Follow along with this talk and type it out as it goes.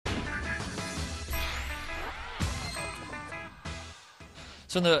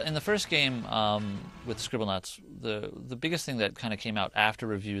So in the first game with Scribblenauts, the biggest thing that kind of came out after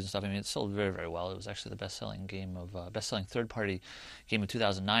reviews and stuff. I mean, it sold very, very well. It was actually the best-selling game of best-selling third-party game of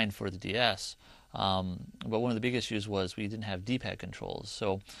 2009 for the DS. But one of the big issues was we didn't have D-pad controls.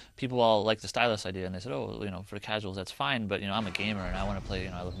 So people all liked the stylus idea, and they said, "Oh, for casuals that's fine, but I'm a gamer and I want to play.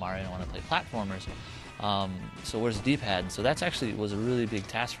 I love Mario and I want to play platformers. So where's the D-pad?" And so that's actually was a really big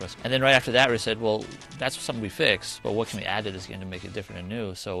task for us. And then right after that, we said, well, that's something we fixed, but what can we add to this game to make it different and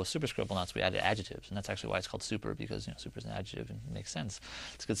new? So with Super Scribblenauts, we added adjectives, and that's actually why it's called Super, because Super is an adjective and it makes sense.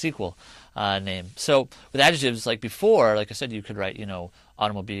 It's a good sequel name. So with adjectives, like before, like I said, you could write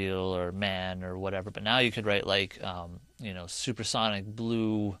automobile or man or whatever, but now you could write like supersonic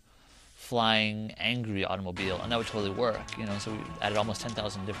blue flying angry automobile, and that would totally work. So we added almost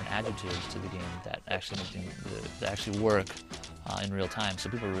 10,000 different adjectives to the game that actually work in real time.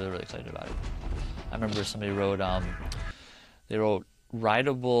 So people were really, really excited about it. I remember somebody wrote they wrote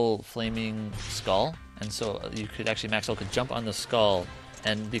rideable flaming skull, and so you could actually Maxwell could jump on the skull,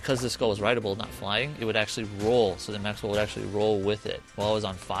 and because the skull was rideable, not flying, it would actually roll. So then Maxwell would actually roll with it while it was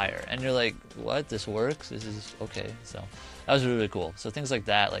on fire. And you're like, what? This works? This is okay. So that was really, really cool. So things like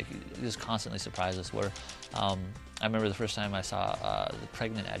that, like, just constantly surprise us. Where I remember the first time I saw the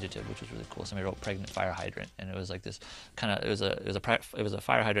pregnant adjective, which was really cool. Somebody wrote pregnant fire hydrant, and it was like this kind of it was a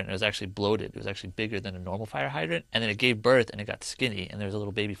fire hydrant, and it was actually bloated. It was actually bigger than a normal fire hydrant, and then it gave birth, and it got skinny, and there was a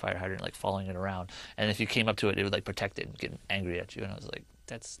little baby fire hydrant like following it around. And if you came up to it, it would like protect it and get angry at you. And I was like,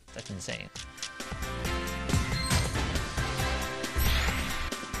 that's insane.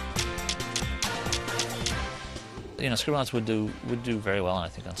 Scribblenauts would do very well, and I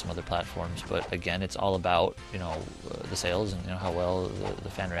think on some other platforms. But again, it's all about the sales and how well the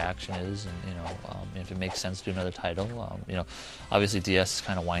fan reaction is, and if it makes sense to do another title. Obviously DS is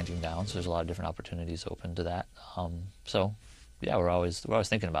kind of winding down, so there's a lot of different opportunities open to that. So yeah, we're always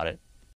thinking about it.